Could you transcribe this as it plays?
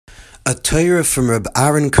A Torah from Reb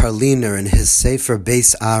Aaron Karliner in his Sefer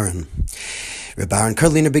Beis Aaron. Reb Aaron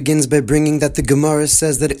Karliner begins by bringing that the Gemara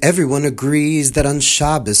says that everyone agrees that on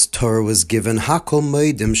Shabbos Torah was given. Hakol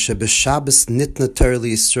moedim shebeshabbos nitna Torah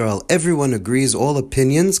liYisrael. Everyone agrees, all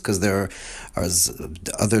opinions, because there are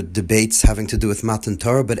other debates having to do with Matan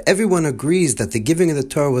Torah, but everyone agrees that the giving of the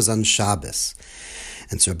Torah was on Shabbos.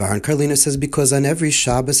 And so Reb Aaron Karliner says because on every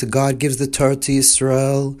Shabbos God gives the Torah to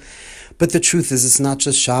Yisrael. But the truth is, it's not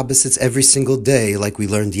just Shabbos, it's every single day, like we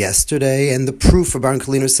learned yesterday. And the proof, Reb Aaron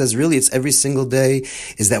Karliner says, really, it's every single day,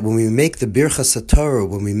 is that when we make the Birchas HaTorah,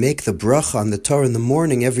 when we make the bracha on the Torah in the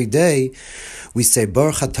morning every day, we say,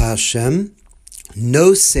 Baruch Atah Hashem,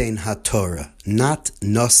 Nosein HaTorah, not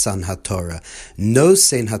Nosan HaTorah.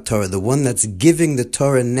 Nosein HaTorah, the one that's giving the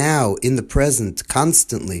Torah now, in the present,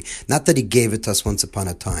 constantly. Not that he gave it to us once upon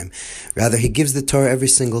a time. Rather, he gives the Torah every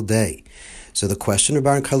single day. So the question Reb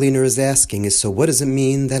Aaron Karliner is asking is, so what does it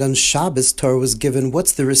mean that on Shabbos Torah was given?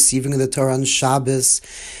 What's the receiving of the Torah on Shabbos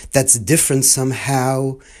that's different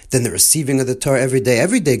somehow than the receiving of the Torah every day?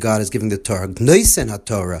 Every day God is giving the Torah. Gnoisen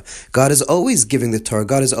HaTorah. God is always giving the Torah.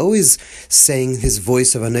 God is always saying his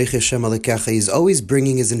voice of Anochi Hashem Elokecha. He's always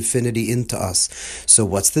bringing his infinity into us. So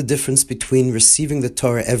what's the difference between receiving the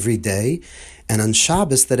Torah every day and on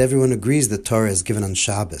Shabbos that everyone agrees the Torah is given on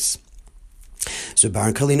Shabbos? So Reb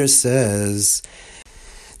Aaron Karliner says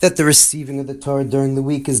that the receiving of the Torah during the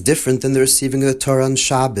week is different than the receiving of the Torah on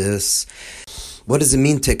Shabbos. What does it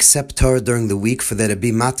mean to accept Torah during the week, for there to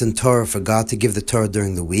be Matan Torah, for God to give the Torah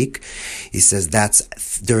during the week? He says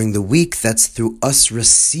that's during the week, that's through us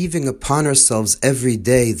receiving upon ourselves every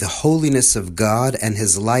day the holiness of God and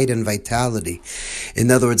his light and vitality. In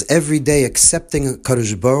other words, every day accepting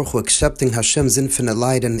Kadosh Baruch Hu, accepting Hashem's infinite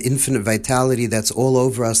light and infinite vitality that's all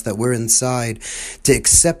over us, that we're inside, to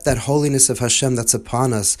accept that holiness of Hashem that's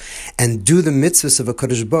upon us and do the mitzvahs of a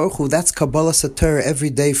Kadosh Baruch Hu, that's Kabbalah Torah every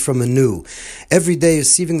day from anew. Every day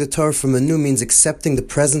receiving the Torah from anew means accepting the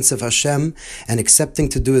presence of Hashem and accepting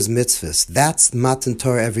to do his mitzvahs. That's Matan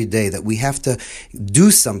Torah every day, that we have to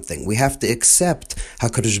do something. We have to accept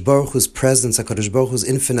HaKadosh Baruch Hu's presence, HaKadosh Baruch Hu's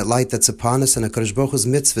infinite light that's upon us, and HaKadosh Baruch Hu's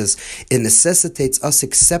mitzvahs. It necessitates us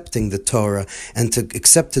accepting the Torah and to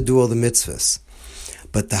accept to do all the mitzvahs.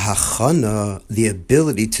 But the hachana, the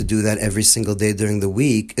ability to do that every single day during the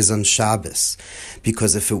week, is on Shabbos.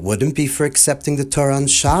 Because if it wouldn't be for accepting the Torah on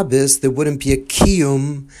Shabbos, there wouldn't be a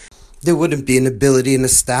kiyum, there wouldn't be an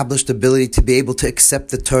established ability to be able to accept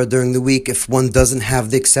the Torah during the week if one doesn't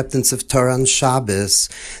have the acceptance of Torah on Shabbos.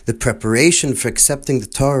 The preparation for accepting the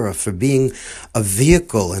Torah, for being a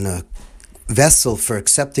vehicle and a vessel for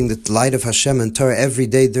accepting the light of Hashem and Torah every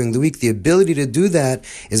day during the week, the ability to do that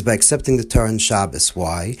is by accepting the Torah on Shabbos.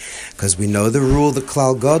 Why? Because we know the rule, the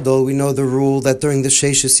Klal Gadol, we know the rule that during the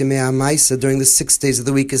Sheishis Yemei HaMaisa, during the 6 days of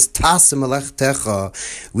the week, is Tasa Melechtecha.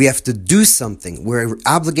 We have to do something. We're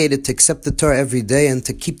obligated to accept the Torah every day and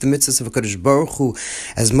to keep the mitzvahs of HaKadosh Baruch Hu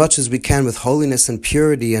as much as we can with holiness and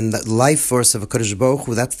purity and the life force of HaKadosh Baruch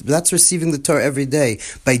Hu. That's receiving the Torah every day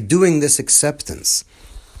by doing this acceptance.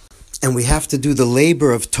 And we have to do the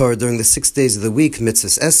labor of Torah during the 6 days of the week,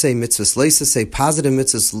 mitzvahs essay, mitzvahs leisaseh, positive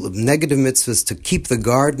mitzvahs, negative mitzvahs, to keep the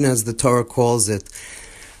garden as the Torah calls it.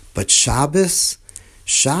 But Shabbos,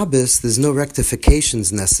 there's no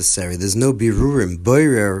rectifications necessary. There's no birurim.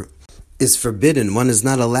 Boirer is forbidden. One is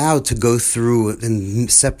not allowed to go through and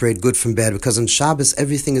separate good from bad, because on Shabbos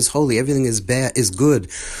everything is holy, everything is bad, is good.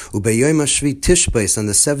 Ubeyom hashvi tishbeis, on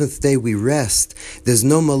the seventh day we rest. There's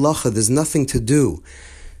no malacha, there's nothing to do.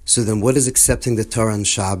 So then what is accepting the Torah on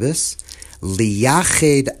Shabbos?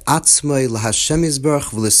 Liyached atzmai laHashem Yisbarach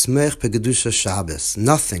v'lismech begedusha Shabbos.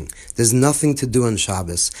 Nothing. There's nothing to do on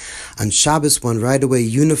Shabbos. On Shabbos, one right away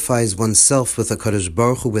unifies oneself with HaKadosh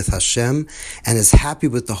Baruch Hu, with Hashem, and is happy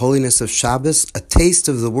with the holiness of Shabbos, a taste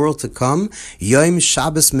of the world to come. Yom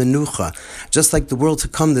Shabbos menucha. Just like the world to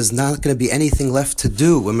come, there's not going to be anything left to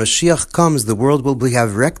do. When Mashiach comes, the world will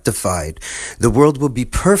have rectified. The world will be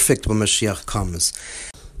perfect when Mashiach comes.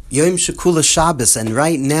 Yom Shekula Shabbos, and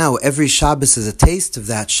right now every Shabbos is a taste of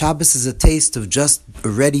that. Shabbos is a taste of just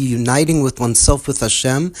already uniting with oneself with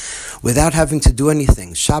Hashem without having to do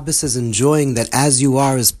anything. Shabbos is enjoying that as you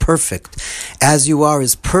are is perfect. As you are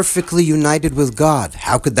is perfectly united with God.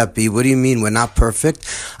 How could that be? What do you mean we're not perfect?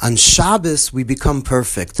 On Shabbos we become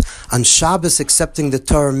perfect. On Shabbos accepting the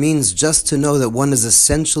Torah means just to know that one is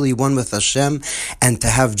essentially one with Hashem and to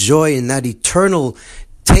have joy in that eternal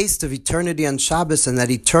taste of eternity on Shabbos and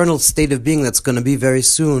that eternal state of being that's going to be very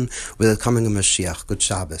soon with the coming of Mashiach. Good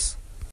Shabbos.